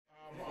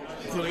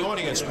For the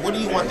audience, what do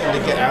you want them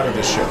to get out of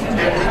this show?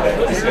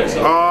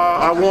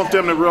 I want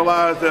them to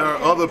realize there are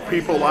other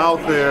people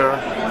out there.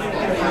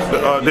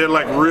 They're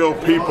like real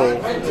people.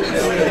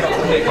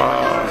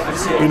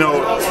 You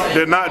know,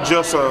 they're not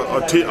just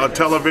a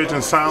television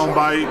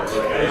soundbite.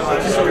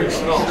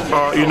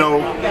 You know,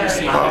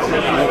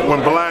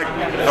 when black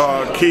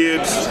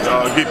kids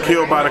get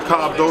killed by the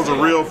cops, those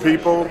are real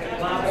people.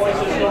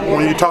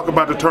 When you talk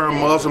about the term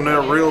Muslim,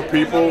 they're real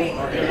people.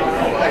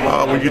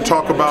 When you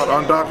talk about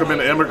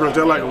undocumented immigrants,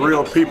 they're like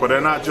real people.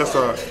 They're not just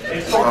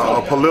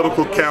a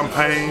political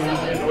campaign.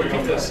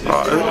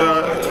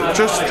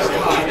 Just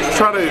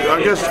try to,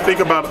 I guess, think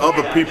about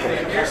other people.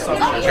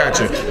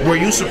 Gotcha. Were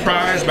you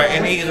surprised by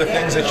any of the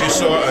things that you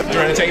saw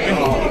during the taping?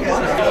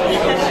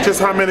 Just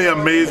how many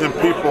amazing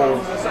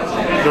people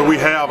that we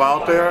have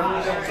out there.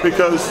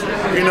 Because,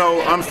 you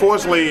know,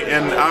 unfortunately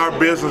in our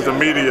business, the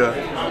media,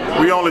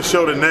 we only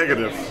show the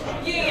negative.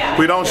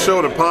 We don't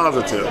show the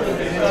positive.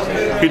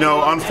 You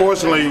know,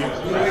 unfortunately,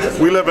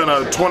 we live in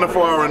a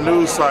 24-hour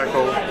news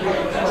cycle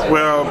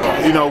where,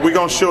 you know, we're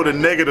going to show the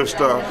negative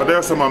stuff, but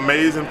there's some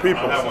amazing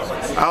people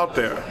out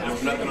there.